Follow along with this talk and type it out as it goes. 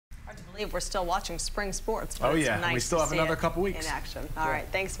I believe we're still watching spring sports. Oh, it's yeah. nice And we still to have see another it couple weeks. in action. All right.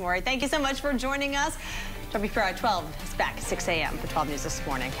 Thanks, Maury. Thank you so much for joining us. WPRI 12 is back at 6 a.m. for 12 News this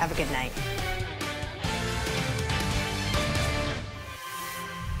morning. Have a good night.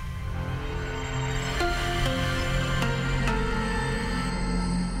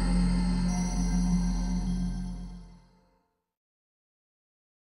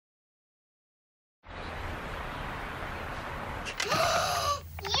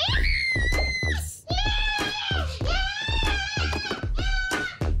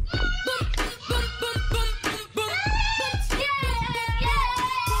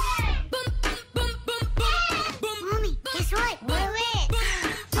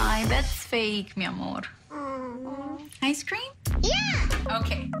 That's fake, mi amor. Ice cream? Yeah!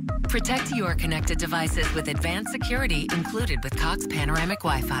 Okay. Protect your connected devices with advanced security included with Cox Panoramic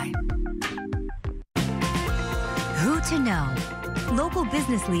Wi-Fi. Who to know? Local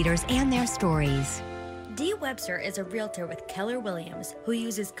business leaders and their stories. Dee Webster is a realtor with Keller Williams who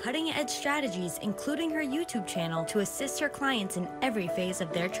uses cutting-edge strategies, including her YouTube channel, to assist her clients in every phase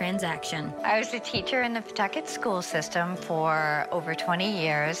of their transaction. I was a teacher in the Pawtucket school system for over 20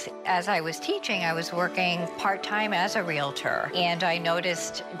 years. As I was teaching, I was working part-time as a realtor. And I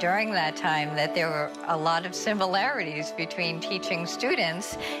noticed during that time that there were a lot of similarities between teaching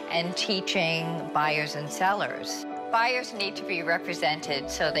students and teaching buyers and sellers. Buyers need to be represented,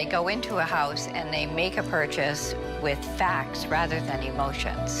 so they go into a house and they make a purchase with facts rather than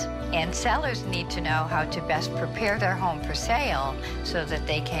emotions. And sellers need to know how to best prepare their home for sale so that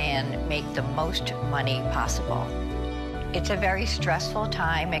they can make the most money possible. It's a very stressful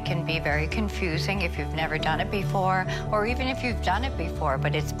time. It can be very confusing if you've never done it before, or even if you've done it before,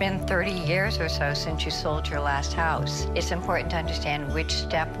 but it's been 30 years or so since you sold your last house. It's important to understand which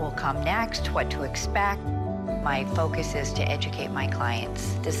step will come next, what to expect. My focus is to educate my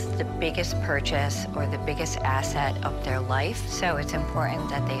clients. This is the biggest purchase or the biggest asset of their life, so it's important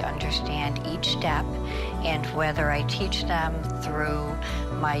that they understand each step, and whether I teach them through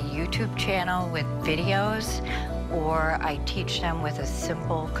my YouTube channel with videos or I teach them with a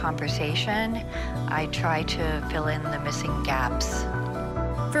simple conversation, I try to fill in the missing gaps.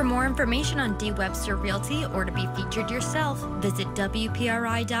 For more information on Dee Webster Realty or to be featured yourself, visit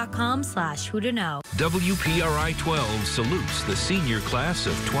WPRI.com/who-to-know. WPRI 12 salutes the senior class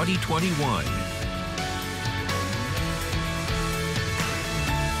of 2021.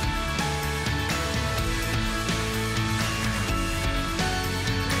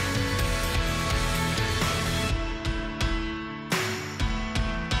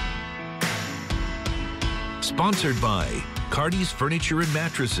 Sponsored by Cardi's Furniture and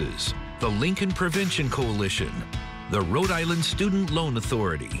Mattresses, the Lincoln Prevention Coalition, the Rhode Island Student Loan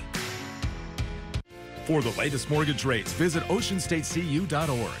Authority. For the latest mortgage rates, visit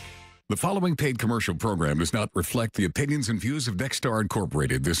oceanstatecu.org. The following paid commercial program does not reflect the opinions and views of Nexstar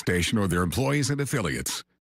Incorporated, this station, or their employees and affiliates.